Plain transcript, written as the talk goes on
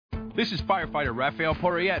This is firefighter Raphael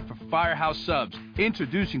Porriette for Firehouse Subs,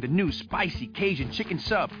 introducing the new spicy Cajun chicken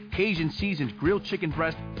sub. Cajun seasoned grilled chicken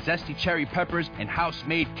breast, zesty cherry peppers, and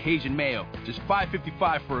house-made Cajun mayo. Just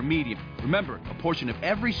 $5.55 for a medium. Remember, a portion of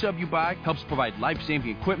every sub you buy helps provide life-saving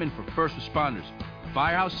equipment for first responders.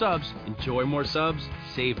 Firehouse Subs, enjoy more subs,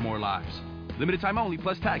 save more lives. Limited time only,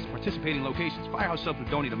 plus tax, participating locations. Firehouse Subs will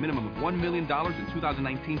donate a minimum of $1 million in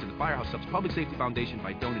 2019 to the Firehouse Subs Public Safety Foundation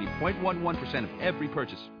by donating 0.11% of every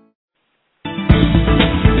purchase.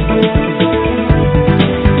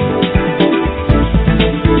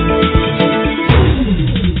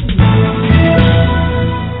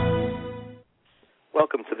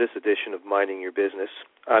 Welcome to this edition of Minding Your Business.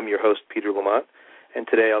 I'm your host, Peter Lamont, and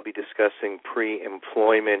today I'll be discussing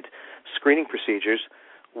pre-employment screening procedures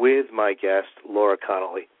with my guest, Laura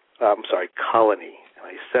Colony. I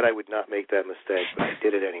said I would not make that mistake, but I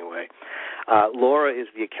did it anyway. Laura is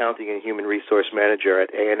the Accounting and Human Resource Manager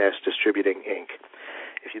at A&S Distributing, Inc.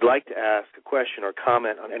 If you'd like to ask a question or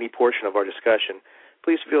comment on any portion of our discussion,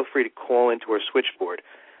 please feel free to call into our switchboard.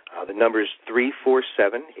 The number is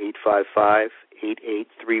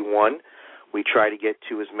 347-855-8831. We try to get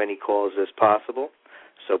to as many calls as possible,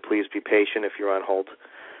 so please be patient if you're on hold.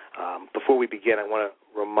 Before we begin, I want to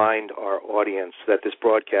remind our audience that this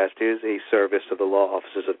broadcast is a service of the law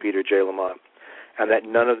offices of Peter J. Lamont, and that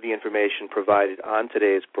none of the information provided on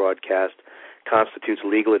today's broadcast constitutes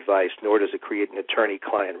legal advice, nor does it create an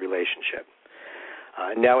attorney-client relationship.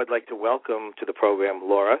 Now I'd like to welcome to the program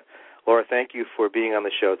Laura. Laura, thank you for being on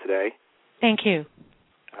the show today. Thank you.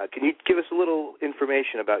 Can you give us a little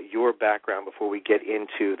information about your background before we get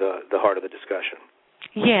into the heart of the discussion?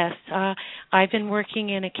 Yes, I've been working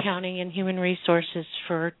in accounting and human resources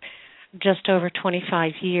for just over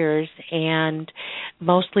 25 years, and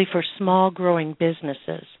mostly for small growing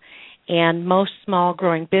businesses. And most small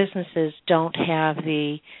growing businesses don't have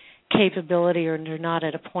the capability, or they're not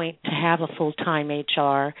at a point to have a full-time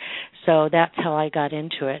HR, so that's how I got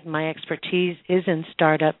into it. My expertise is in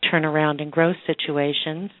startup, turnaround, and growth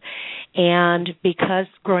situations, and because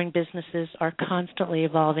growing businesses are constantly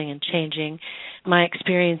evolving and changing, my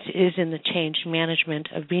experience is in the change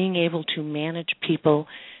management of being able to manage people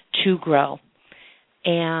to grow.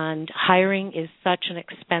 And hiring is such an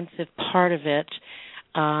expensive part of it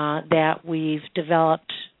that we've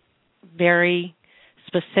developed very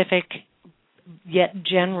specific yet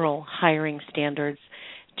general hiring standards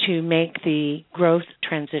to make the growth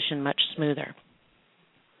transition much smoother.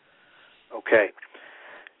 Okay.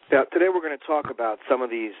 Now, today we're going to talk about some of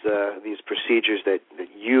these procedures that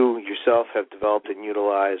you yourself have developed and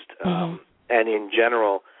utilized, and in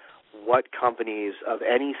general, what companies of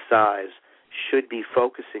any size should be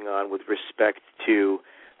focusing on with respect to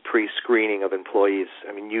pre-screening of employees.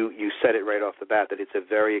 I mean, you said it right off the bat that it's a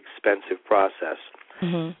very expensive process.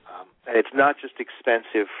 And it's not just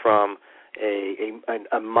expensive from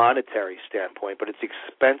a monetary standpoint, but it's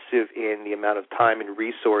expensive in the amount of time and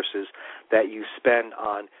resources that you spend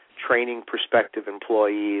on training prospective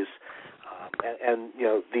employees, and you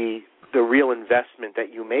know the real investment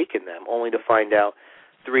that you make in them, only to find out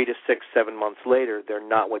 3 to 6, 7 months later they're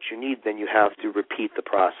not what you need. Then you have to repeat the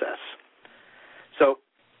process. So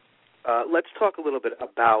let's talk a little bit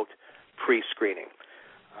about pre-screening.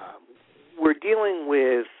 We're dealing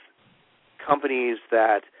with companies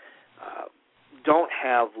that don't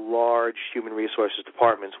have large human resources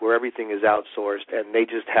departments where everything is outsourced and they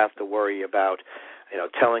just have to worry about,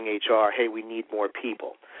 telling HR, hey, we need more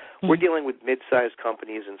people. We're dealing with mid-sized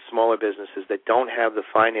companies and smaller businesses that don't have the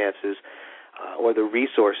finances or the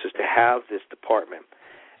resources to have this department.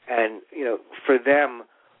 And, for them,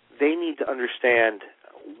 they need to understand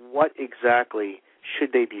what exactly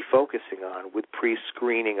should they be focusing on with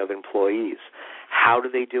pre-screening of employees. How do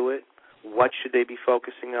they do it? What should they be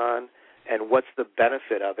focusing on? And what's the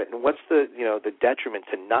benefit of it? And what's the detriment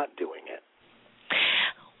to not doing it?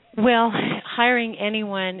 Well, hiring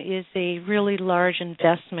anyone is a really large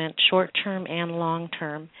investment, short-term and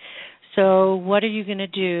long-term. So what are you going to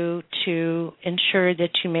do to ensure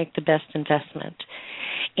that you make the best investment?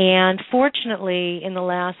 And fortunately, in the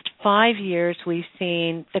last 5 years, we've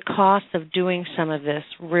seen the cost of doing some of this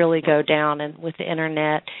really go down, and with the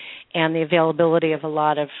Internet and the availability of a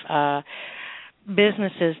lot of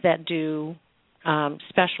businesses that do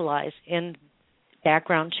specialize in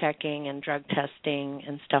background checking and drug testing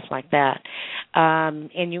and stuff like that.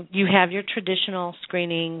 And you have your traditional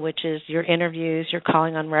screening, which is your interviews, your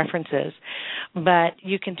calling on references, but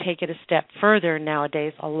you can take it a step further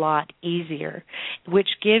nowadays, a lot easier,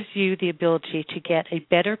 which gives you the ability to get a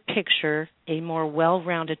better picture, a more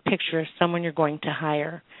well-rounded picture of someone you're going to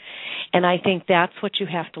hire. And I think that's what you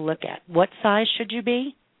have to look at. What size should you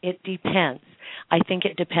be? It depends. I think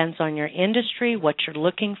it depends on your industry, what you're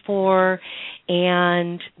looking for,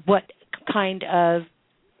 and what kind of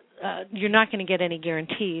you're not going to get any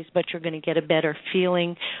guarantees, but you're going to get a better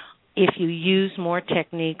feeling if you use more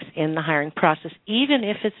techniques in the hiring process, even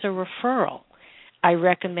if it's a referral. I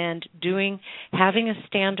recommend having a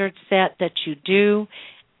standard set that you do,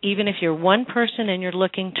 even if you're one person and you're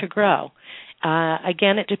looking to grow.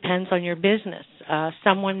 Again, it depends on your business.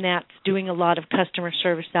 Someone that's doing a lot of customer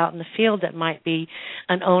service out in the field that might be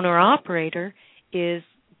an owner-operator is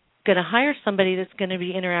going to hire somebody that's going to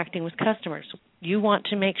be interacting with customers. You want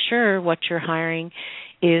to make sure what you're hiring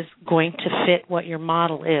is going to fit what your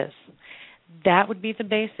model is. That would be the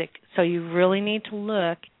basic. So you really need to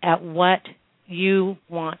look at what you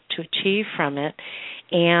want to achieve from it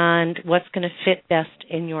and what's going to fit best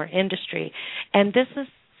in your industry. And this is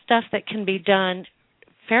stuff that can be done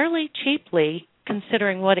fairly cheaply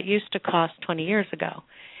considering what it used to cost 20 years ago.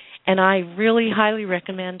 And I really highly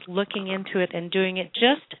recommend looking into it and doing it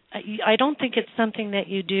I don't think it's something that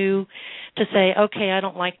you do to say, okay, I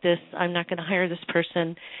don't like this, I'm not going to hire this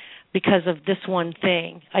person because of this one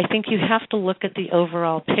thing. I think you have to look at the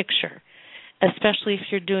overall picture, especially if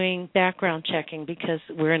you're doing background checking, because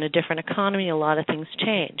we're in a different economy, a lot of things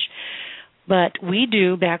change. But we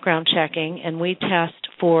do background checking, and we test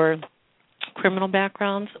for criminal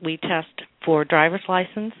backgrounds, we test for driver's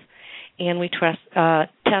license, and we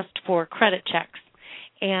test for credit checks.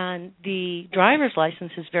 And the driver's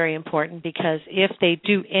license is very important because if they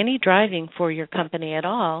do any driving for your company at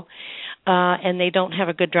all and they don't have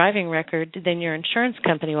a good driving record, then your insurance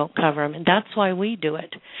company won't cover them. And that's why we do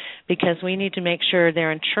it, because we need to make sure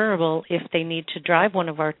they're insurable if they need to drive one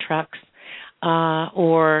of our trucks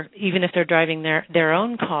or even if they're driving their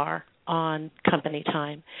own car on company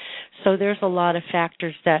time. So there's a lot of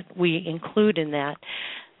factors that we include in that.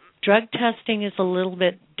 Drug testing is a little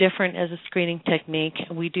bit different as a screening technique.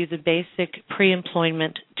 We do the basic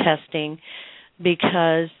pre-employment testing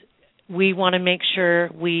because we want to make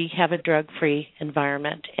sure we have a drug-free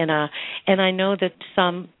environment. And I know that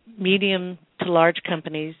some medium to large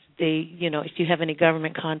companies, if you have any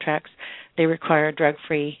government contracts, they require a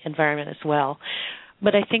drug-free environment as well.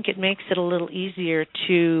 But I think it makes it a little easier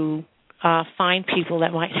to find people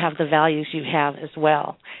that might have the values you have as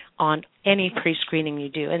well on any pre-screening you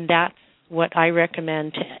do. And that's what I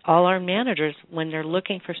recommend to all our managers when they're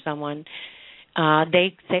looking for someone.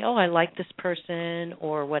 They say, I like this person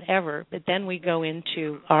or whatever, but then we go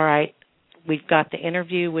into, all right, we've got the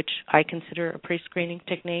interview, which I consider a pre-screening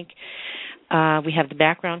technique. We have the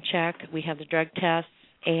background check, we have the drug tests,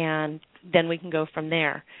 and then we can go from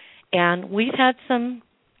there. And we've had some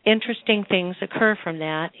interesting things occur from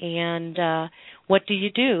that. And what do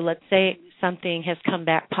you do? Let's say something has come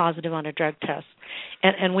back positive on a drug test,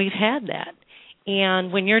 and we've had that.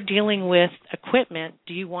 And when you're dealing with equipment,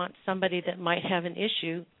 do you want somebody that might have an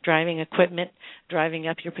issue driving equipment, driving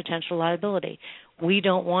up your potential liability? We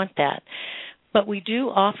don't want that. But we do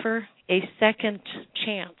offer a second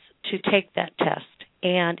chance to take that test.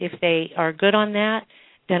 And if they are good on that,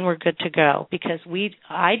 then we're good to go, because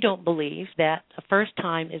I don't believe that the first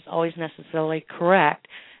time is always necessarily correct.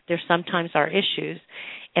 There sometimes are issues,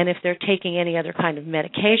 and if they're taking any other kind of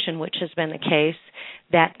medication, which has been the case,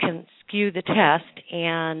 that can skew the test,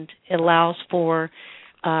 and it allows for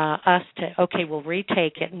us to, we'll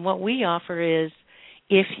retake it. And what we offer is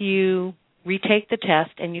if you retake the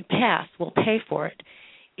test and you pass, we'll pay for it.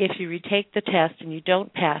 If you retake the test and you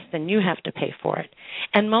don't pass, then you have to pay for it.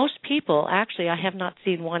 And most people, actually, I have not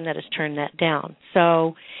seen one that has turned that down.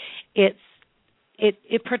 So it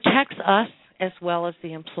protects us as well as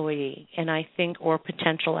the employee, and I think, or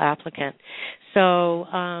potential applicant. So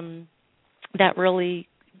that really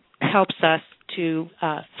helps us to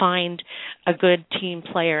find a good team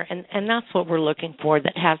player, and that's what we're looking for,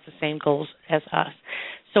 that has the same goals as us.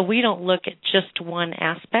 So we don't look at just one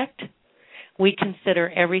aspect. We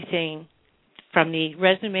consider everything from the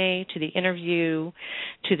resume to the interview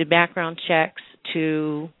to the background checks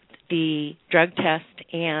to the drug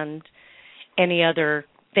test and any other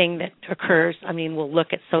thing that occurs. I mean, we'll look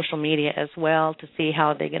at social media as well to see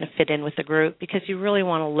how they're going to fit in with the group, because you really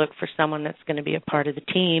want to look for someone that's going to be a part of the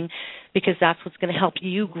team, because that's what's going to help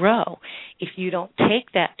you grow. If you don't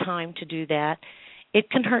take that time to do that, it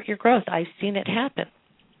can hurt your growth. I've seen it happen.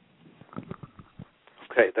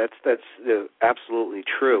 Okay, that's absolutely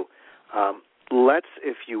true. Let's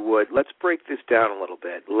break this down a little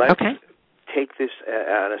bit. Let's take this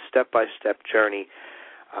on a step-by-step journey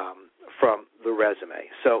from the resume.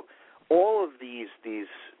 So all of these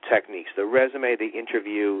techniques, the resume, the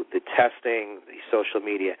interview, the testing, the social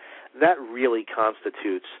media, that really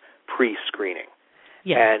constitutes pre-screening.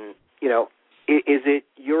 Yes. And, is it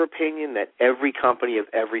your opinion that every company of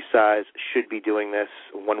every size should be doing this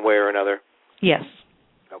one way or another? Yes.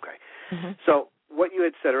 Okay. Mm-hmm. So what you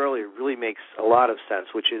had said earlier really makes a lot of sense,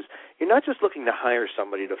 which is you're not just looking to hire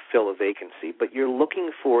somebody to fill a vacancy, but you're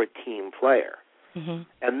looking for a team player. Mm-hmm.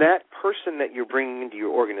 And that person that you're bringing into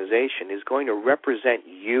your organization is going to represent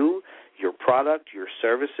you, your product, your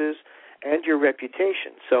services, and your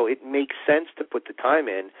reputation. So it makes sense to put the time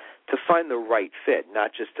in to find the right fit,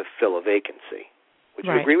 not just to fill a vacancy. Would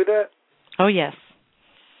you agree with that? Oh, yes.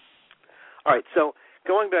 All right, so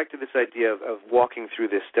going back to this idea of walking through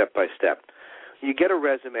this step by step, you get a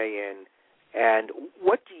resume in, and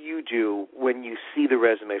what do you do when you see the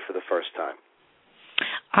resume for the first time?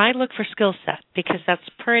 I look for skill set because that's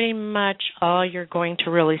pretty much all you're going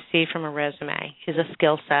to really see from a resume is a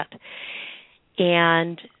skill set.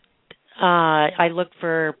 And I look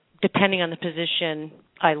for, depending on the position,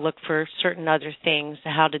 I look for certain other things.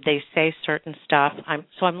 How did they say certain stuff?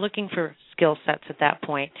 So I'm looking for skill sets at that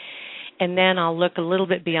point. And then I'll look a little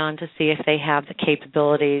bit beyond to see if they have the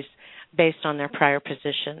capabilities based on their prior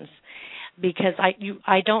positions. Because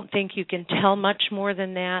I don't think you can tell much more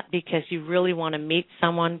than that, because you really want to meet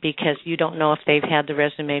someone, because you don't know if they've had the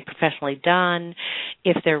resume professionally done,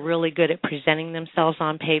 if they're really good at presenting themselves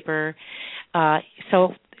on paper.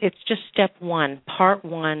 So it's just step one, part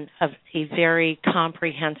one of a very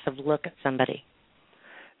comprehensive look at somebody.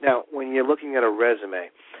 Now, when you're looking at a resume,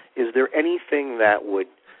 is there anything that would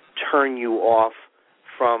turn you off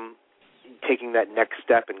from taking that next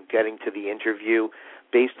step and getting to the interview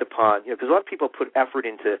based upon, because a lot of people put effort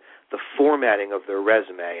into the formatting of their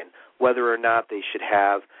resume and whether or not they should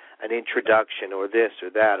have an introduction or this or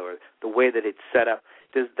that or the way that it's set up.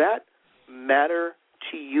 Does that matter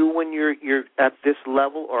to you when you're at this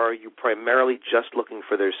level, or are you primarily just looking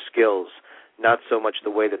for their skills, not so much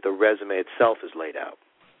the way that the resume itself is laid out?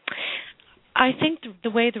 I think the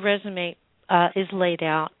way the resume is laid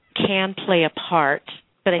out can play a part,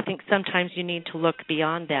 but I think sometimes you need to look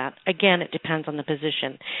beyond that. Again, it depends on the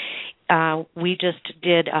position. We just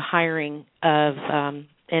did a hiring of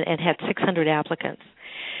and had 600 applicants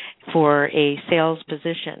for a sales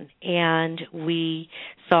position, and we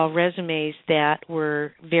saw resumes that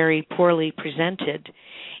were very poorly presented.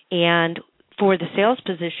 And for the sales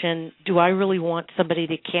position, do I really want somebody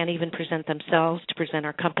that can't even present themselves to present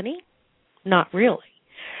our company? Not really.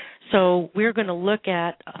 So we're going to look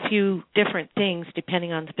at a few different things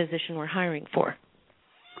depending on the position we're hiring for.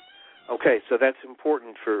 Okay, so that's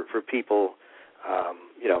important for people,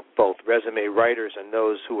 both resume writers and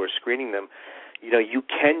those who are screening them. You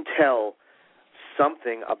can tell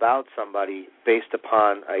something about somebody based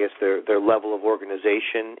upon, I guess, their level of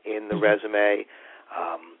organization in the resume,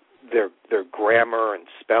 their grammar and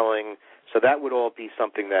spelling. So that would all be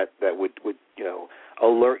something that would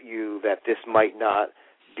alert you that this might not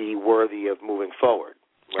be worthy of moving forward,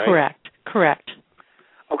 right? Correct.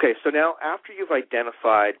 Okay, so now after you've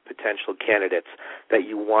identified potential candidates that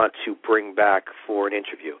you want to bring back for an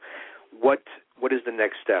interview, what is the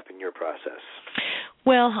next step in your process?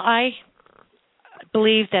 Well, I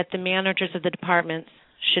believe that the managers of the departments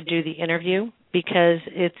should do the interview because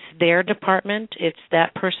it's their department. It's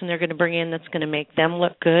that person they're going to bring in that's going to make them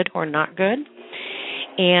look good or not good.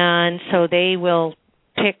 And so they will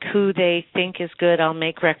pick who they think is good. I'll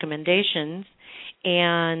make recommendations,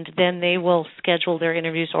 and then they will schedule their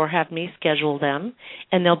interviews or have me schedule them,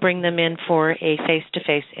 and they'll bring them in for a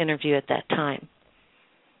face-to-face interview at that time.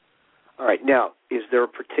 All right. Now, is there a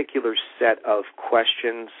particular set of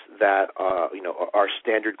questions that are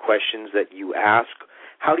standard questions that you ask?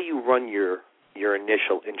 How do you run your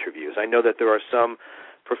initial interviews? I know that there are some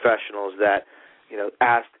professionals that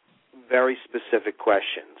ask very specific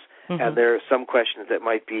questions, and there are some questions that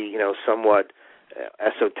might be somewhat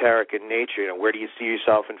esoteric in nature. Where do you see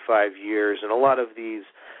yourself in 5 years? And a lot of these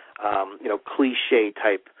cliche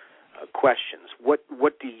type questions. What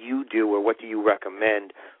do you do, or what do you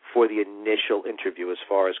recommend for the initial interview as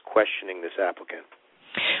far as questioning this applicant?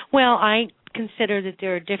 Well, I consider that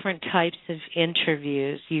there are different types of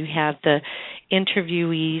interviews. You have the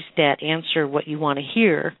interviewees that answer what you want to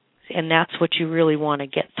hear, and that's what you really want to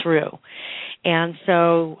get through. And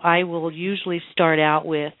so I will usually start out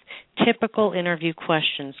with typical interview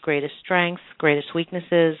questions: greatest strengths, greatest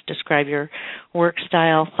weaknesses, describe your work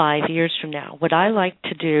style 5 years from now. What I like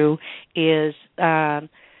to do is,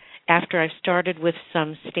 after I've started with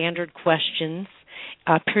some standard questions,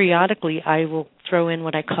 periodically I will throw in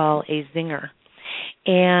what I call a zinger.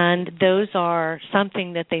 And those are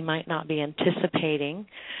something that they might not be anticipating,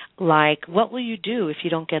 like, what will you do if you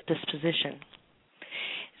don't get this position?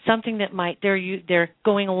 Something that they're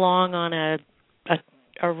going along on a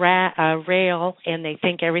rail and they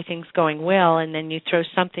think everything's going well, and then you throw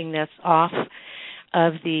something that's off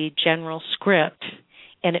of the general script,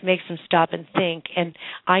 and it makes them stop and think. And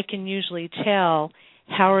I can usually tell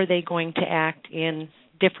how are they going to act in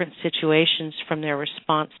different situations from their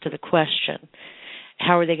response to the question.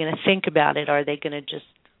 How are they going to think about it? Are they going to just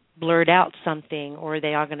blurt out something, or are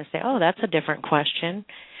they all going to say, oh, that's a different question.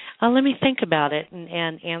 Let me think about it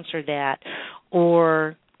and answer that.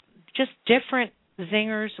 Or just different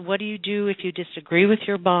zingers. What do you do if you disagree with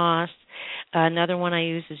your boss? Another one I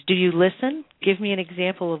use is, do you listen? Give me an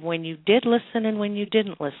example of when you did listen and when you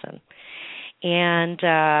didn't listen. And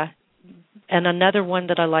another one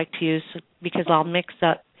that I like to use, because I'll mix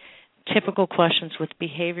up typical questions with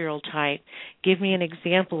behavioral type, give me an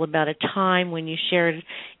example about a time when you shared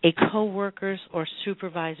a coworker's or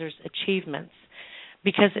supervisor's achievements,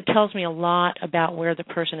 because it tells me a lot about where the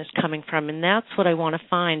person is coming from, and that's what I want to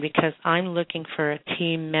find, because I'm looking for a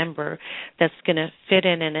team member that's going to fit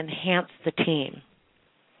in and enhance the team.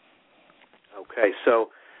 Okay, so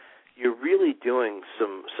you're really doing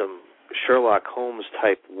some Sherlock Holmes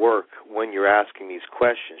type work when you're asking these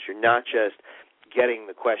questions. You're not just getting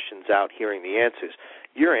the questions out, hearing the answers.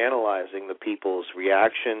 You're analyzing the people's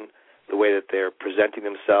reaction, the way that they're presenting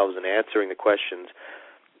themselves and answering the questions,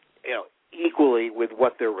 equally with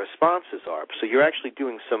what their responses are. So you're actually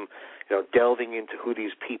doing some, delving into who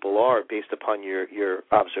these people are based upon your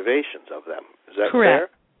observations of them. Is that fair?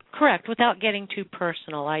 Correct. Without getting too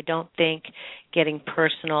personal. I don't think getting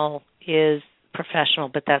personal is professional,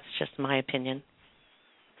 but that's just my opinion.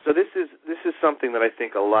 So this is something that I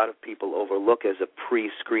think a lot of people overlook as a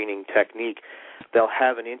pre-screening technique. They'll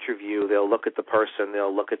have an interview, they'll look at the person,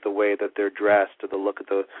 they'll look at the way that they're dressed, or they'll look at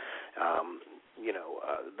the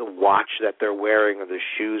watch that they're wearing or the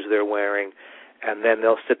shoes they're wearing, and then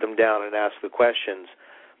they'll sit them down and ask the questions.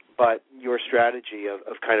 But your strategy of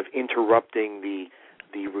kind of interrupting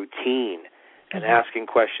the routine and asking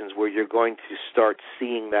questions where you're going to start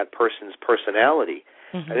seeing that person's personality,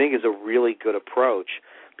 I think is a really good approach,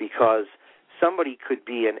 because somebody could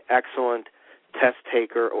be an excellent test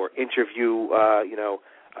taker or interview,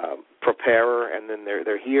 preparer, and then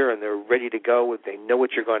they're here and they're ready to go. They know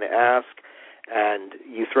what you're going to ask, and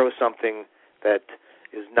you throw something that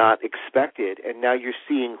is not expected, and now you're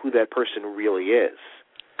seeing who that person really is.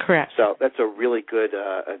 Correct. So that's a really good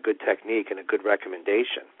technique and a good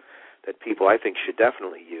recommendation that people, I think, should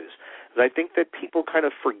definitely use. And I think that people kind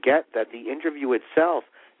of forget that the interview itself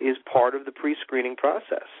is part of the pre-screening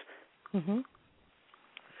process. It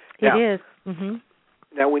is.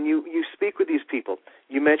 Now, when you speak with these people,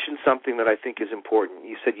 you mentioned something that I think is important.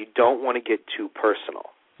 You said you don't want to get too personal.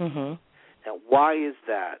 Now, why is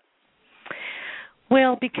that?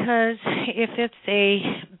 Well, because if it's a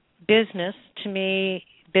business, to me,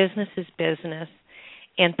 business is business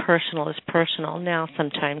and personal is personal. Now,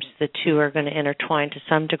 sometimes the two are going to intertwine to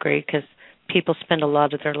some degree because people spend a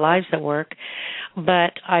lot of their lives at work,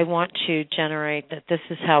 but I want to generate that this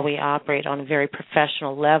is how we operate on a very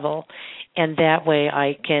professional level, and that way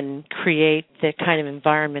I can create the kind of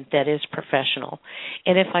environment that is professional.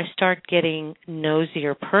 And if I start getting nosy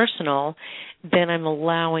or personal, then I'm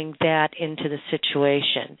allowing that into the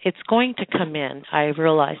situation. It's going to come in, I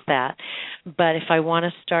realize that, but if I want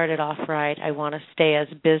to start it off right, I want to stay as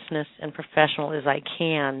business and professional as I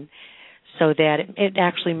can, so that it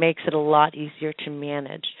actually makes it a lot easier to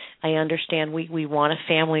manage. I understand we want a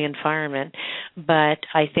family environment, but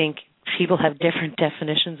I think people have different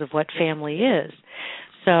definitions of what family is.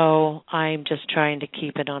 So I'm just trying to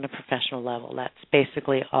keep it on a professional level. That's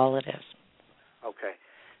basically all it is. Okay.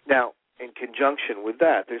 Now, in conjunction with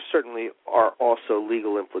that, there certainly are also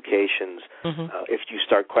legal implications if you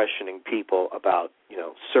start questioning people about,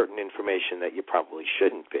 certain information that you probably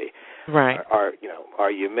shouldn't be. Right.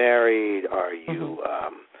 Are you married? Are you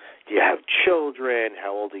do you have children?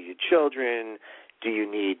 How old are your children? Do you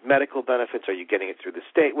need medical benefits? Are you getting it through the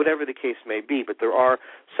state? Whatever the case may be, but there are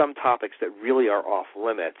some topics that really are off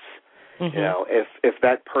limits. If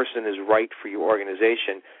that person is right for your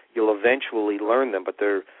organization, you'll eventually learn them, but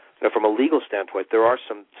they're from a legal standpoint, there are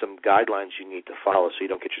some guidelines you need to follow so you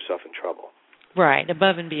don't get yourself in trouble. Right,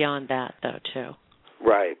 above and beyond that, though, too.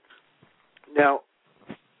 Right. Now,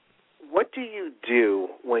 what do you do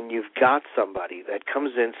when you've got somebody that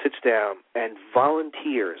comes in, sits down, and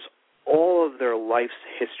volunteers all of their life's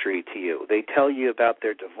history to you? They tell you about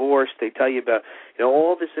their divorce. They tell you about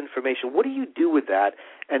all this information. What do you do with that?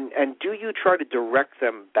 And do you try to direct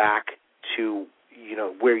them back to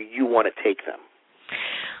where you want to take them?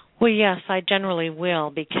 Well, yes, I generally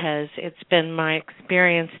will, because it's been my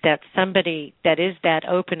experience that somebody that is that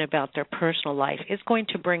open about their personal life is going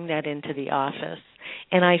to bring that into the office.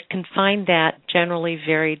 And I can find that generally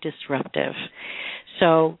very disruptive.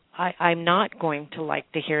 So I'm not going to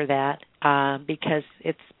like to hear that because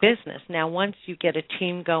it's business. Now, once you get a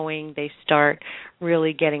team going, they start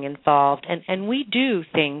really getting involved. And we do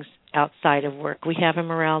things outside of work. We have a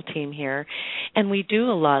morale team here, and we do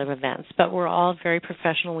a lot of events, but we're all very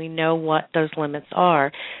professional. We know what those limits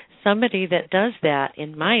are. Somebody that does that,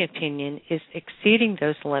 in my opinion, is exceeding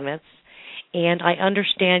those limits, and I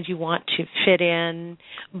understand you want to fit in,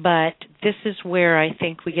 but this is where I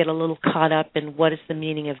think we get a little caught up in what is the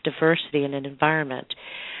meaning of diversity in an environment.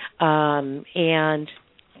 And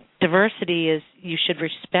diversity is you should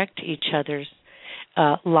respect each other's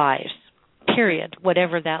lives, period,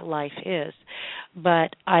 whatever that life is.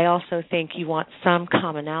 But I also think you want some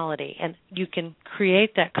commonality, and you can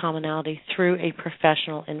create that commonality through a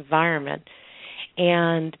professional environment.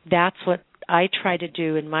 And that's what I try to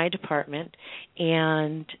do in my department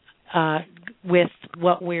and with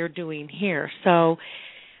what we're doing here. So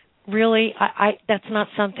really, I that's not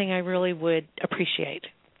something I really would appreciate.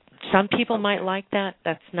 Some people might like that.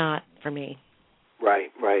 That's not for me. Right.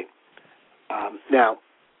 Now,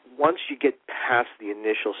 once you get past the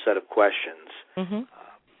initial set of questions,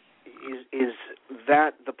 is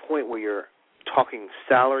that the point where you're talking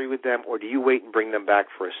salary with them, or do you wait and bring them back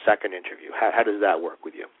for a second interview? How does that work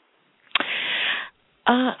with you?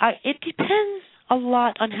 It depends a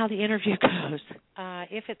lot on how the interview goes.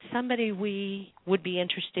 If it's somebody we would be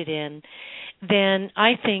interested in, then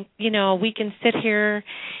I think, we can sit here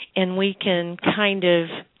and we can kind of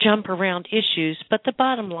jump around issues, but the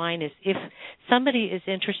bottom line is if somebody is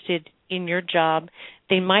interested in your job,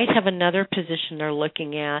 they might have another position they're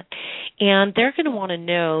looking at, and they're going to want to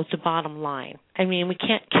know the bottom line. I mean, we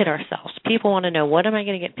can't kid ourselves. People want to know, what am I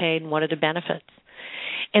going to get paid and what are the benefits?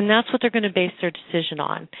 And that's what they're going to base their decision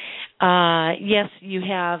on. Yes, you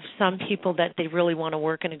have some people that they really want to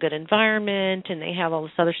work in a good environment and they have all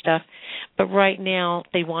this other stuff, but right now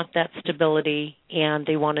they want that stability and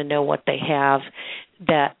they want to know what they have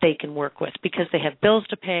that they can work with because they have bills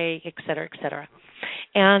to pay, et cetera, et cetera.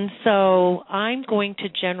 And so I'm going to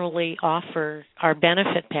generally offer our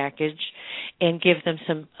benefit package and give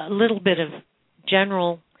them a little bit of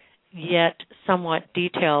general yet somewhat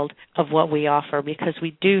detailed of what we offer because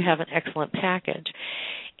we do have an excellent package.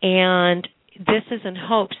 And this is in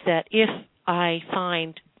hopes that if I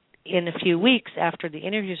find in a few weeks after the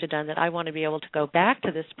interviews are done that I want to be able to go back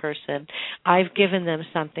to this person, I've given them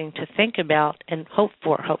something to think about and hope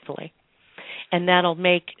for, hopefully. And that'll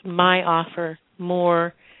make my offer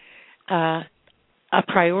more a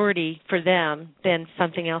priority for them than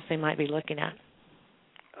something else they might be looking at.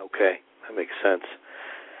 Okay, that makes sense.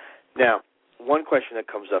 Now, one question that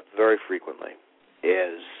comes up very frequently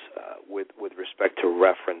is with respect to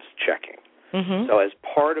reference checking. Mm-hmm. So as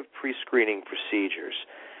part of pre-screening procedures,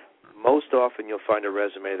 most often you'll find a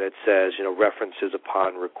resume that says, references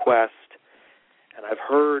upon request. And I've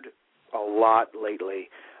heard a lot lately,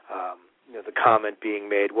 the comment being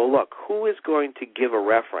made, well, look, who is going to give a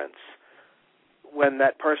reference when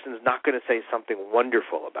that person is not going to say something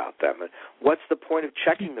wonderful about them? And what's the point of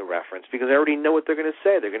checking the reference? Because I already know what they're going to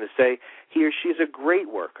say. They're going to say he or she is a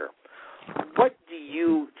great worker. What do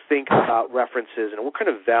you think about references, and what kind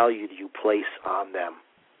of value do you place on them?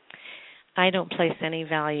 I don't place any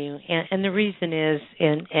value, and the reason is,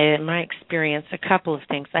 in my experience, a couple of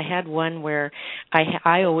things. I had one where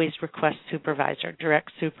I always request supervisor,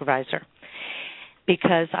 direct supervisor,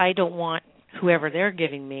 because I don't want whoever they're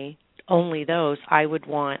giving me, only those. I would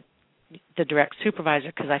want the direct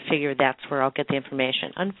supervisor because I figure that's where I'll get the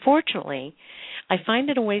information. Unfortunately, I find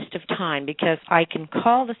it a waste of time because I can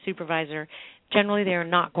call the supervisor. Generally, they are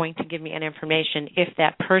not going to give me any information if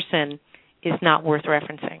that person is not worth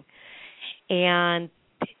referencing. And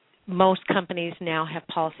most companies now have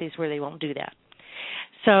policies where they won't do that.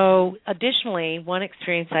 So additionally, one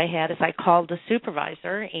experience I had is I called the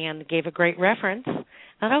supervisor and gave a great reference.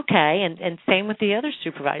 And okay, and same with the other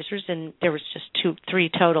supervisors, and there was just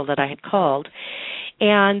 3 total that I had called.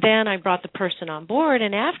 And then I brought the person on board,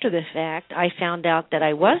 and after the fact, I found out that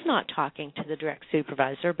I was not talking to the direct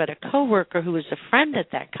supervisor, but a coworker who was a friend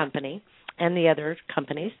at that company and the other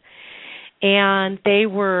companies, and they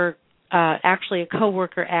were actually a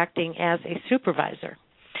coworker acting as a supervisor.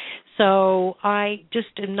 So I just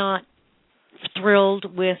am not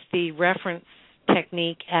thrilled with the reference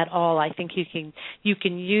technique at all. I think you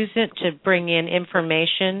can use it to bring in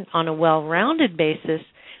information on a well-rounded basis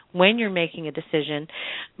when you're making a decision,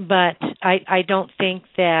 but I don't think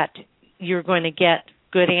that you're going to get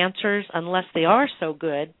good answers unless they are so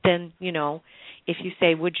good. Then, if you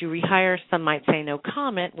say, would you rehire, some might say no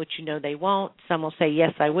comment, which they won't. Some will say,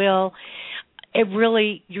 yes, I will.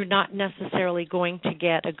 you're not necessarily going to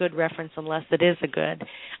get a good reference unless it is a good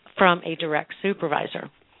from a direct supervisor.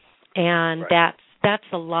 And right. that's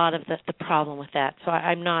a lot of the problem with that. So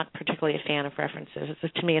I'm not particularly a fan of references.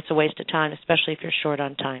 To me, it's a waste of time, especially if you're short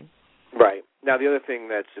on time. Right. Now, the other thing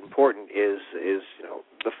that's important is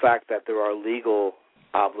the fact that there are legal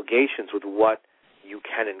obligations with what you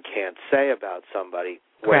can and can't say about somebody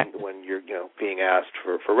when you're being asked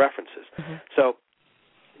for references. Mm-hmm. So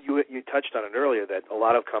you touched on it earlier that a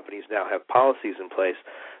lot of companies now have policies in place.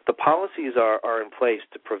 The policies are in place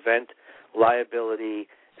to prevent liability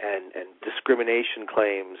and discrimination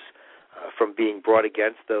claims from being brought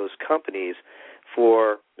against those companies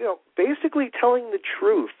for basically telling the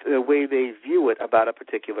truth the way they view it about a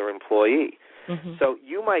particular employee. Mm-hmm. So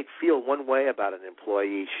you might feel one way about an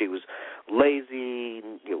employee. She was lazy,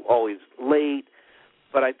 always late.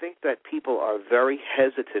 But I think that people are very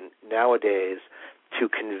hesitant nowadays to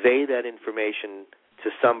convey that information to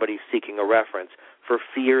somebody seeking a reference for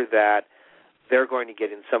fear that they're going to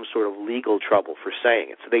get in some sort of legal trouble for saying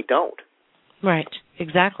it. So they don't. Right,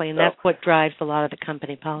 exactly. And that's what drives a lot of the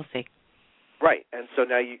company policy. Right. And so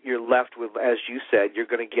now you're left with, as you said, you're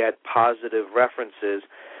going to get positive references.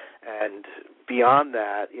 And beyond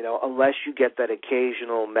that, unless you get that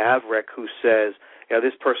occasional maverick who says,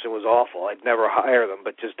 this person was awful, I'd never hire them,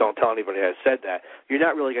 but just don't tell anybody I said that, you're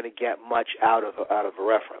not really going to get much out of a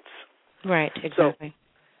reference. Right, exactly.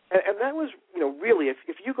 So, and that was, really,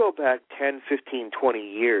 if you go back 10, 15, 20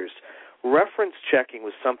 years, reference checking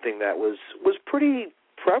was something that was pretty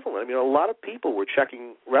prevalent. I mean, a lot of people were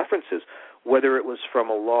checking references, whether it was from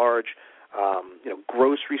a large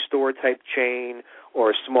grocery store type chain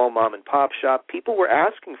or a small mom and pop shop. People were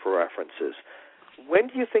asking for references. When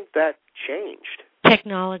do you think that changed?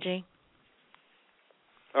 Technology.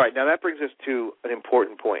 All right, now that brings us to an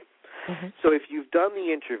important point. Mm-hmm. So if you've done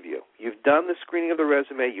the interview, you've done the screening of the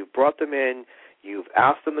resume, you've brought them in, you've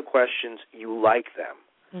asked them the questions, you like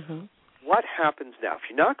them. Mm-hmm. What happens now? If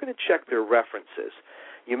you're not going to check their references,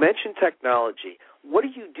 you mentioned technology. What do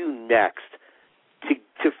you do next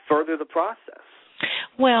to further the process?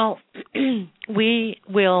 Well, we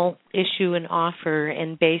will issue an offer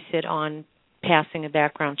and base it on passing a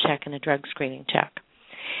background check and a drug screening check.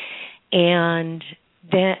 And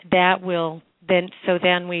that will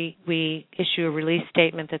then we issue a release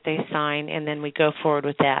statement that they sign, and then we go forward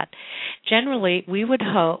with that. Generally, we would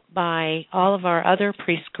hope by all of our other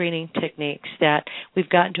pre-screening techniques that we've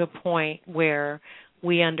gotten to a point where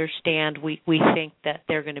we understand, we think that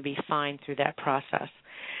they're going to be fine through that process,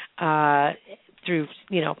 through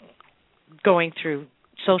going through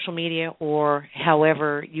social media or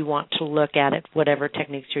however you want to look at it, whatever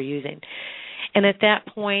techniques you're using. And at that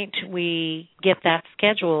point, we get that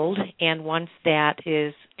scheduled, and once that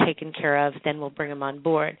is taken care of, then we'll bring them on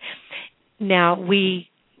board. Now, we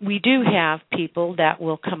do have people that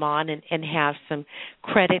will come on and have some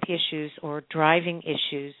credit issues or driving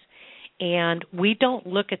issues, and we don't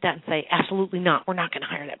look at that and say, absolutely not, we're not going to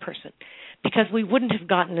hire that person, because we wouldn't have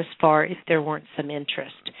gotten as far if there weren't some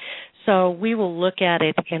interest. So we will look at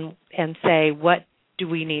it and say, what do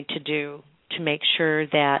we need to do to make sure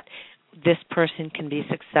that this person can be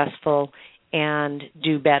successful and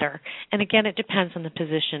do better? And again, it depends on the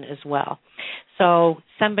position as well. So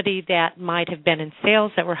somebody that might have been in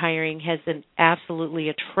sales that we're hiring has an absolutely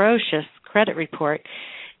atrocious credit report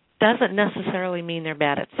doesn't necessarily mean they're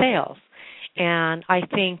bad at sales. And I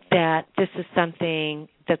think that this is something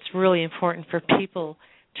that's really important for people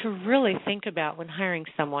to really think about when hiring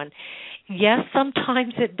someone. Yes,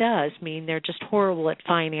 sometimes it does mean they're just horrible at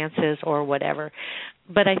finances or whatever,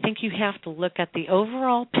 but I think you have to look at the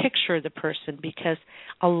overall picture of the person, because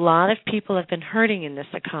a lot of people have been hurting in this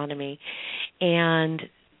economy, and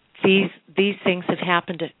these things have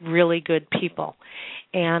happened to really good people.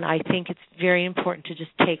 And I think it's very important to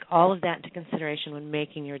just take all of that into consideration when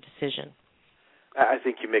making your decision. I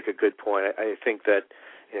think you make a good point. I think that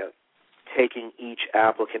taking each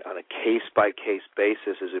applicant on a case-by-case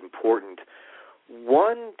basis is important.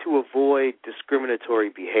 One, to avoid discriminatory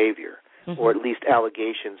behavior, or at least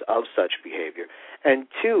allegations of such behavior. And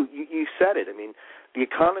two, you said it. I mean, the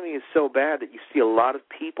economy is so bad that you see a lot of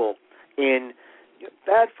people in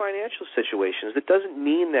bad financial situations. It doesn't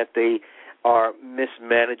mean that they are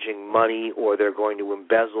mismanaging money or they're going to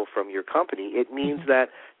embezzle from your company. It means that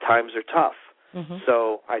times are tough.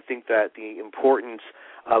 So I think that the importance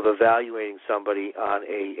of evaluating somebody on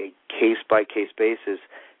a case-by-case basis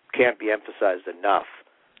can't be emphasized enough.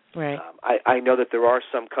 Right. I know that there are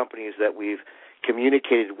some companies that we've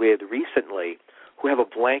communicated with recently who have a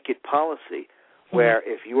blanket policy. where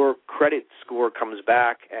if your credit score comes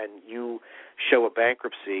back and you show a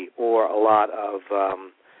bankruptcy or a lot of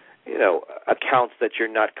accounts that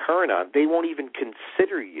you're not current on, they won't even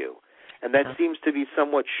consider you. And that seems to be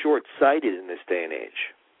somewhat short-sighted in this day and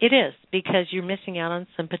age. It is, because you're missing out on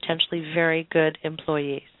some potentially very good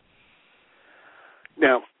employees.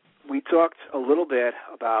 Now, we talked a little bit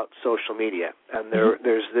about social media, and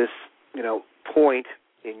there's this, point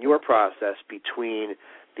in your process between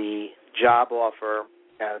the job offer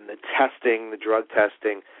and the testing, the drug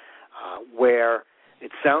testing, where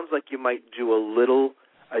it sounds like you might do a little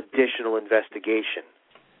additional investigation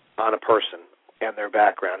on a person and their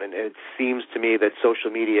background, and it seems to me that social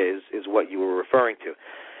media is what you were referring to.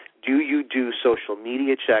 Do you do social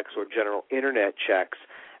media checks or general internet checks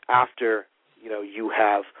after you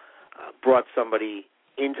have brought somebody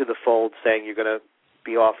into the fold saying you're going to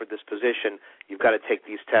be offered this position, you've got to take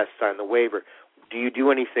these tests, sign the waiver? Do you do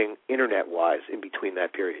anything internet-wise in between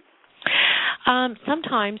that period?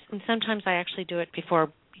 Sometimes, and sometimes I actually do it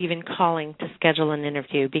before even calling to schedule an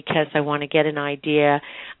interview, because I want to get an idea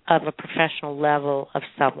of a professional level of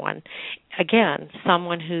someone. Again,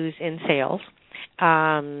 someone who's in sales.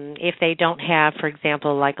 If they don't have, for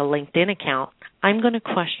example, like a LinkedIn account, I'm going to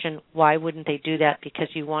question why wouldn't they do that, because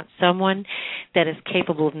you want someone that is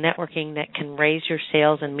capable of networking, that can raise your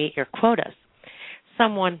sales and meet your quotas.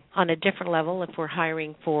 Someone on a different level, if we're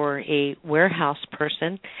hiring for a warehouse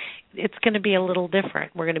person, it's going to be a little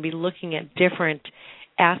different. We're going to be looking at different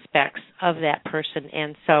aspects of that person,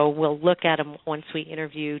 and so we'll look at them once we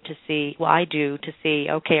interview to see,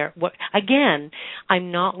 okay, again,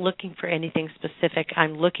 I'm not looking for anything specific.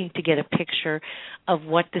 I'm looking to get a picture of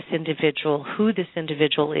who this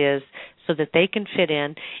individual is, so that they can fit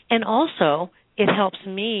in, and also it helps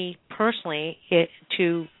me personally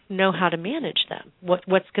to know how to manage them,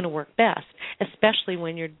 what's going to work best, especially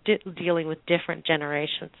when you're dealing with different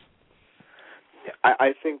generations.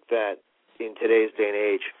 I think that in today's day and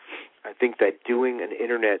age, I think that doing an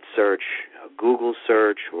internet search, a Google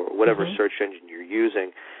search, or whatever search engine you're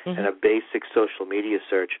using, and a basic social media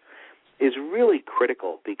search is really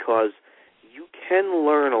critical, because you can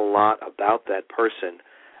learn a lot about that person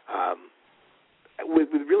with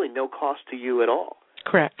really no cost to you at all.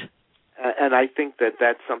 Correct. And I think that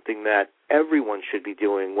that's something that everyone should be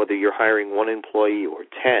doing, whether you're hiring one employee or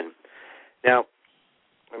 10. Now,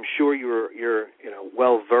 I'm sure you're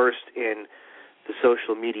well versed in the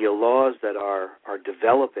social media laws that are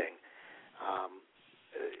developing.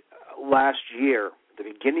 Last year, the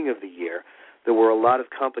beginning of the year, there were a lot of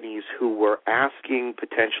companies who were asking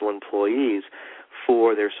potential employees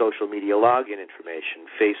for their social media login information.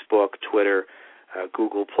 Facebook, Twitter,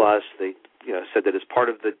 Google+, they said that as part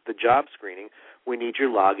of the job screening, we need your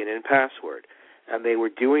login and password. And they were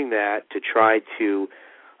doing that to try to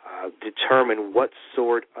determine what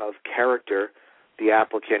sort of character the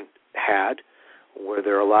applicant had. Were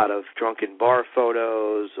there a lot of drunken bar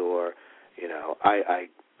photos, or, I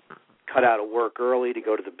cut out of work early to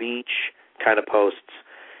go to the beach kind of posts?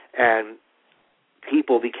 And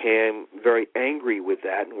people became very angry with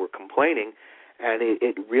that and were complaining, and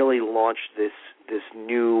it really launched this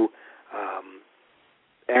new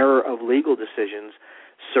era of legal decisions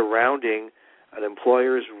surrounding an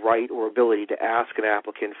employer's right or ability to ask an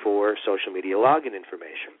applicant for social media login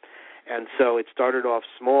information. And so it started off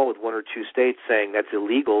small with 1 or 2 states saying that's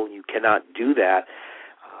illegal, you cannot do that.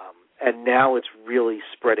 And now it's really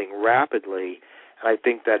spreading rapidly. And I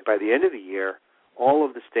think that by the end of the year, all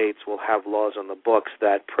of the states will have laws on the books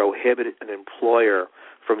that prohibit an employer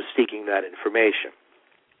from seeking that information.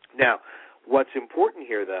 Now, what's important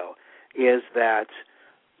here, though, is that,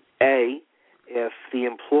 A, if the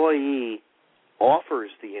employee offers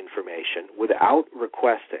the information without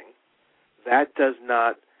requesting, that does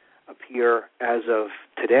not appear as of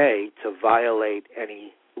today to violate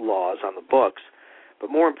any laws on the books. But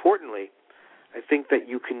more importantly, I think that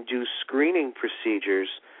you can do screening procedures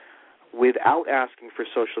without asking for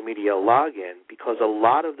social media login, because a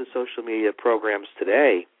lot of the social media programs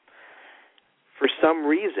today, for some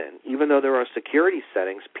reason, even though there are security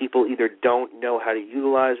settings, people either don't know how to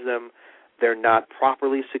utilize them, they're not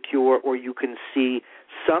properly secure, or you can see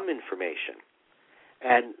some information.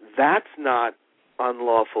 And that's not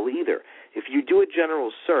unlawful either. If you do a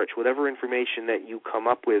general search, whatever information that you come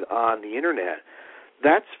up with on the Internet,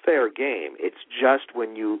 that's fair game. It's just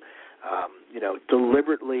when you,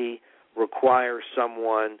 deliberately require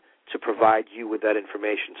someone to provide you with that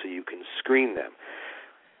information so you can screen them.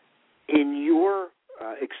 In your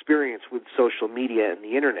experience with social media and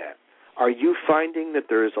the Internet, are you finding that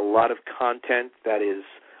there is a lot of content that is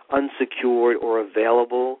unsecured or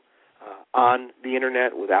available on the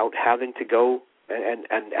Internet without having to go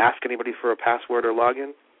and ask anybody for a password or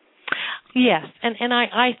login? Yes, and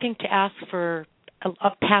I think to ask for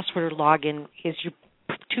a password or login is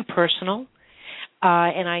too personal,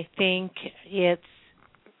 and I think it's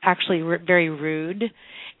actually very rude,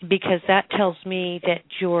 because that tells me that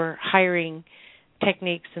your hiring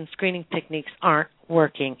techniques and screening techniques aren't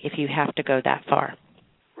working if you have to go that far.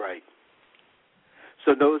 Right.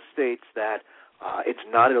 So those states that it's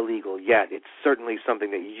not illegal yet, it's certainly something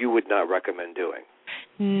that you would not recommend doing.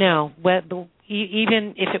 No.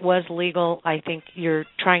 Even if it was legal, I think you're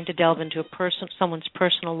trying to delve into someone's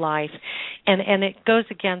personal life, and it goes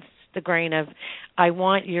against the grain of, I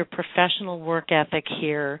want your professional work ethic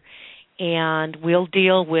here, and we'll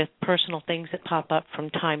deal with personal things that pop up from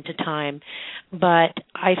time to time. But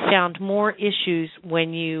I found more issues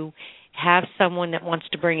when you have someone that wants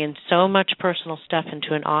to bring in so much personal stuff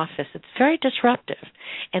into an office. It's very disruptive,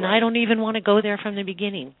 and I don't even want to go there from the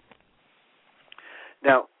beginning.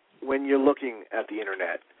 Now, when you're looking at the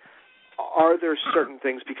Internet, are there certain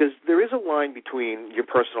things, because there is a line between your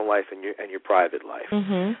personal life and your private life.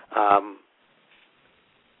 Mm-hmm.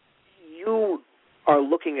 You are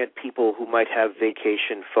looking at people who might have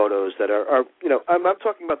vacation photos that are I'm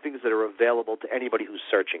talking about things that are available to anybody who's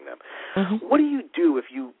searching them. Mm-hmm. What do you do if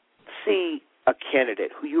you see a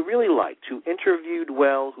candidate who you really liked, who interviewed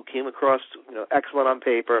well, who came across excellent on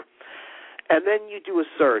paper, and then you do a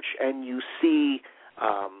search and you see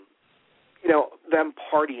them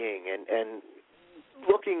partying and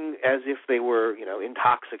looking as if they were,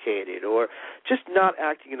 intoxicated, or just not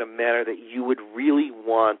acting in a manner that you would really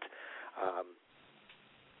want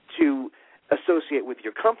to associate with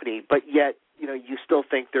your company, but yet, you still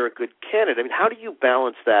think they're a good candidate. I mean, how do you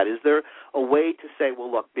balance that? Is there a way to say,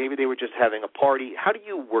 well, look, maybe they were just having a party? How do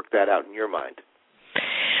you work that out in your mind?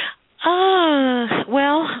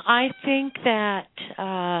 Well, I think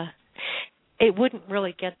that it wouldn't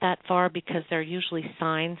really get that far, because there are usually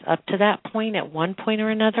signs up to that point at one point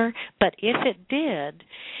or another. But if it did,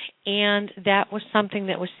 and that was something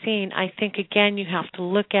that was seen, I think, again, you have to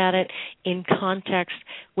look at it in context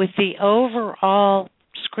with the overall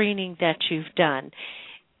screening that you've done.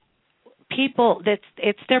 People,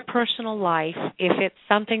 it's their personal life. If it's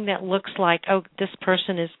something that looks like, oh, this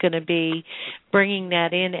person is going to be bringing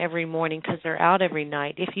that in every morning because they're out every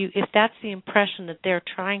night, if that's the impression that they're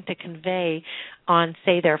trying to convey on,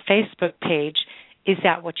 say, their Facebook page, is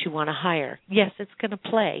that what you want to hire? Yes, it's going to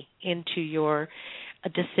play into your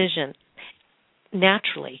decision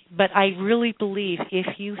naturally. But I really believe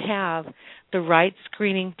if you have the right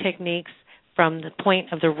screening techniques from the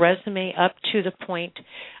point of the resume up to the point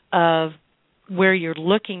of where you're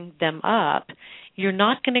looking them up, you're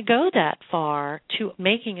not going to go that far to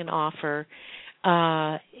making an offer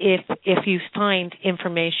if you find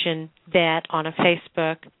information that on a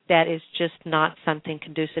Facebook that is just not something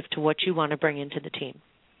conducive to what you want to bring into the team.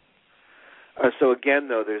 So again,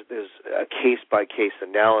 though, there's a case-by-case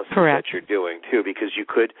analysis Correct. that you're doing, too, because you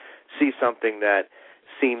could see something that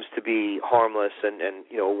seems to be harmless and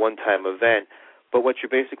a one-time event, but what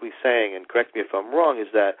you're basically saying, and correct me if I'm wrong, is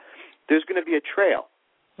that there's going to be a trail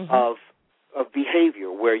mm-hmm. of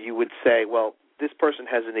behavior where you would say, well, this person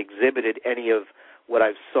hasn't exhibited any of what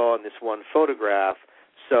I saw in this one photograph,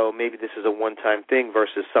 so maybe this is a one-time thing,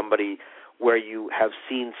 versus somebody where you have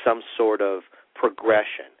seen some sort of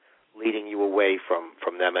progression leading you away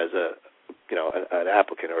from them as an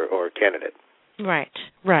applicant or a candidate. Right.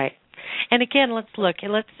 And again,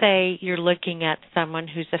 let's say you're looking at someone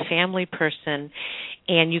who's a family person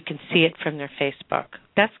and you can see it from their Facebook.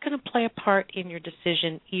 That's going to play a part in your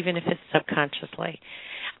decision, even if it's subconsciously.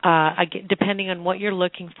 Depending on what you're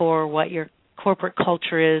looking for, what your corporate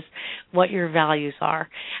culture is, what your values are.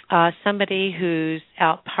 Somebody who's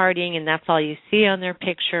out partying and that's all you see on their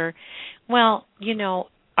picture, well,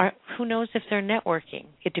 who knows if they're networking?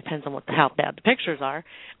 It depends on how bad the pictures are.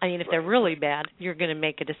 I mean, if they're really bad, you're going to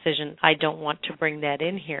make a decision, I don't want to bring that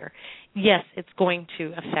in here. Yes, it's going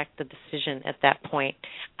to affect the decision at that point.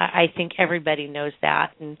 I think everybody knows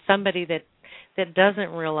that, and somebody that doesn't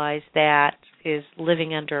realize that is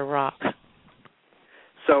living under a rock.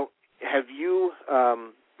 So have you,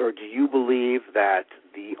 or do you believe that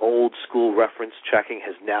the old school reference checking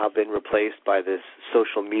has now been replaced by this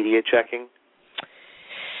social media checking?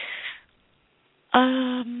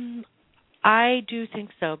 I do think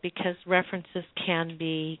so, because references can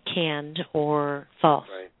be canned or false.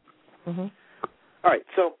 Right. Mm-hmm. All right,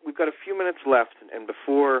 so we've got a few minutes left, and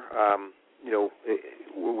before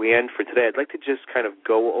we end for today, I'd like to just kind of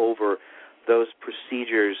go over those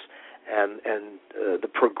procedures and the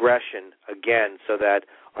progression again, so that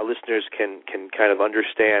our listeners can kind of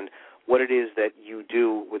understand what it is that you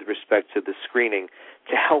do with respect to the screening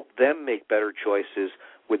to help them make better choices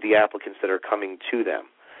with the applicants that are coming to them.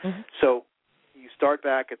 Mm-hmm. So you start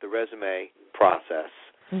back at the resume process,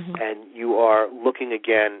 mm-hmm. and you are looking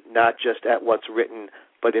again not just at what's written,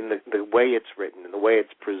 but in the way it's written and the way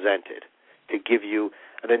it's presented to give you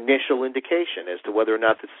an initial indication as to whether or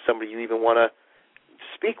not this is somebody you even want to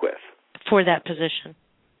speak with. For that position.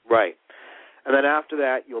 Right. And then after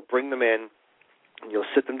that, you'll bring them in, and you'll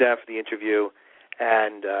sit them down for the interview,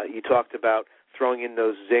 and you talked about throwing in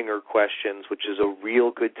those zinger questions, which is a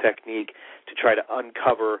real good technique to try to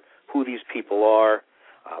uncover who these people are.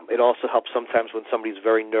 It also helps sometimes when somebody's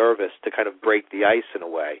very nervous to kind of break the ice in a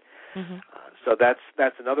way. Mm-hmm. So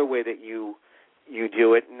that's another way that you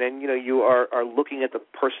do it. And then, you are looking at the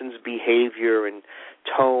person's behavior and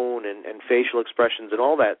tone and facial expressions and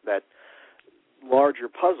all that larger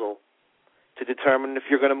puzzle to determine if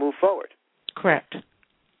you're going to move forward. Correct.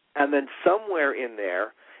 And then somewhere in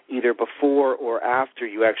there, either before or after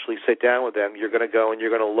you actually sit down with them, you're going to go and you're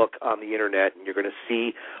going to look on the Internet and you're going to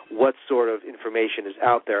see what sort of information is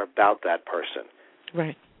out there about that person.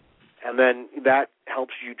 Right. And then that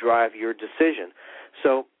helps you drive your decision.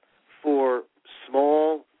 So for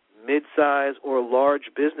small, mid-size, or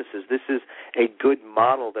large businesses, this is a good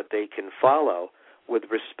model that they can follow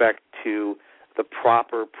with respect to the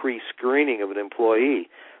proper pre-screening of an employee.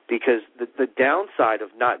 Because the downside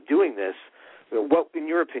of not doing this, what, in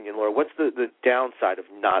your opinion, Laura, what's the downside of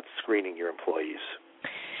not screening your employees?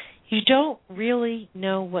 You don't really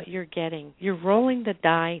know what you're getting. You're rolling the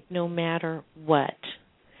die no matter what.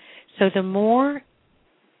 So the more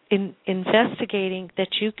investigating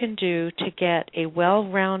that you can do to get a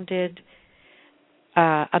well-rounded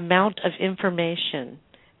amount of information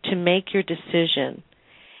to make your decision,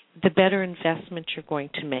 the better investment you're going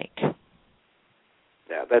to make.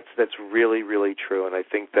 Yeah, that's really, really true. And I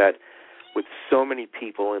think that with so many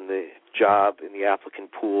people in the job, in the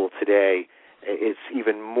applicant pool today, it's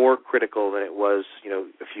even more critical than it was,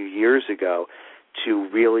 a few years ago to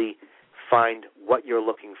really find what you're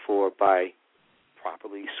looking for by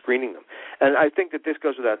properly screening them. And I think that this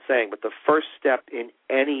goes without saying, but the first step in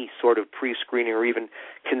any sort of pre-screening or even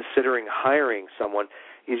considering hiring someone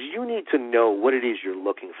is you need to know what it is you're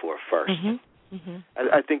looking for first. Mm-hmm. Mm-hmm.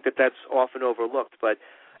 I think that that's often overlooked, but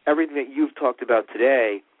everything that you've talked about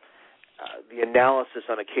today, the analysis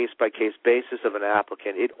on a case-by-case basis of an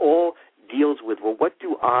applicant, it all deals with, well, what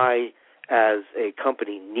do I as a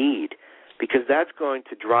company need? Because that's going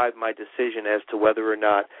to drive my decision as to whether or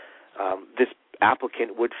not this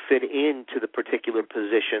applicant would fit into the particular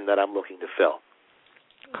position that I'm looking to fill.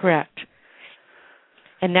 Correct.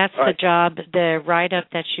 And that's the job, the write-up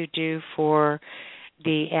that you do for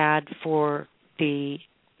the ad for the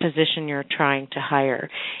position you're trying to hire.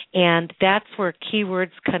 And that's where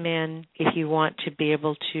keywords come in if you want to be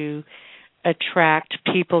able to attract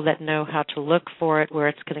people that know how to look for it, where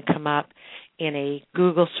it's going to come up in a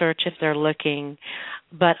Google search if they're looking,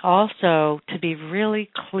 but also to be really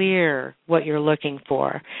clear what you're looking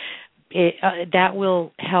for. That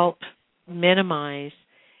will help minimize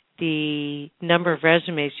the number of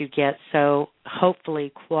resumes you get, so hopefully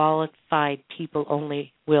qualified people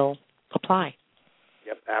only will apply.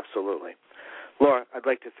 Yep, absolutely. Laura, I'd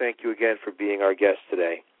like to thank you again for being our guest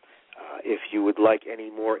today. If you would like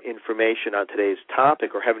any more information on today's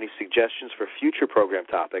topic or have any suggestions for future program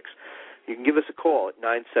topics, you can give us a call at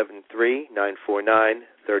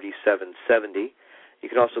 973-949-3770. You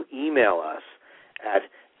can also email us at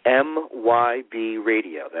MYB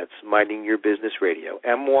Radio. That's Minding Your Business Radio.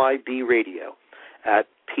 MYB Radio at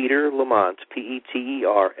Peter Lamont,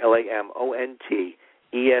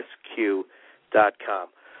 PeterLamonTesq.com.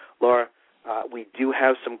 Laura, we do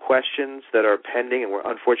have some questions that are pending, and we're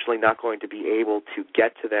unfortunately not going to be able to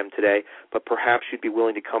get to them today, but perhaps you'd be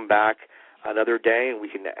willing to come back another day and we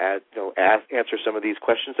can answer some of these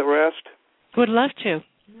questions that were asked? Would love to.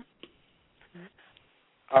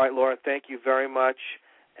 All right, Laura, thank you very much,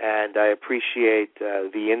 and I appreciate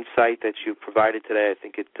the insight that you provided today. I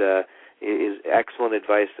think it is excellent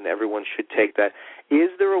advice, and everyone should take that. Is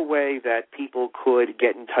there a way that people could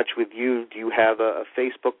get in touch with you? Do you have a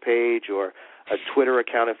Facebook page or a Twitter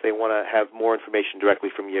account if they want to have more information directly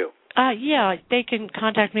from you? Yeah, they can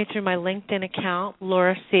contact me through my LinkedIn account,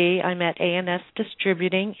 Laura C. I'm at ANS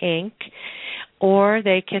Distributing, Inc., or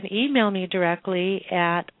they can email me directly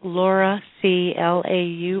at Laura C,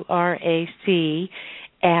 LAURAC,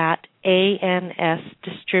 at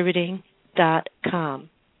ANSdistributing.com.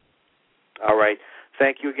 All right.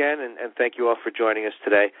 Thank you again, and thank you all for joining us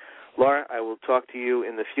today. Laura, I will talk to you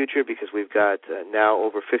in the future because we've got now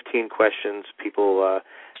over 15 questions people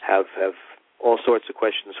have all sorts of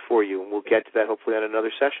questions for you, and we'll get to that hopefully on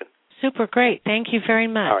another session. Super great. Thank you very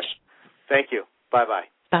much. All right. Thank you. Bye-bye.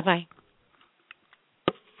 Bye-bye.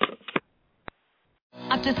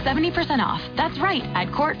 Up to 70% off. That's right,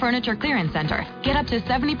 at Court Furniture Clearance Center. Get up to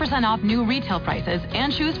 70% off new retail prices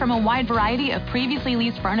and choose from a wide variety of previously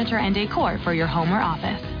leased furniture and decor for your home or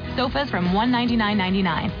office. Sofas from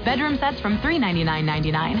 $199.99, bedroom sets from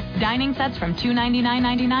 $399.99, dining sets from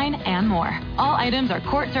 $299.99, and more. All items are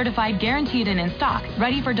Court certified, guaranteed, and in stock,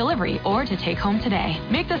 ready for delivery or to take home today.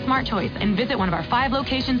 Make the smart choice and visit one of our 5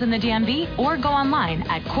 locations in the DMV or go online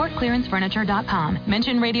at courtclearancefurniture.com.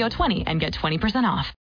 Mention Radio 20 and get 20% off.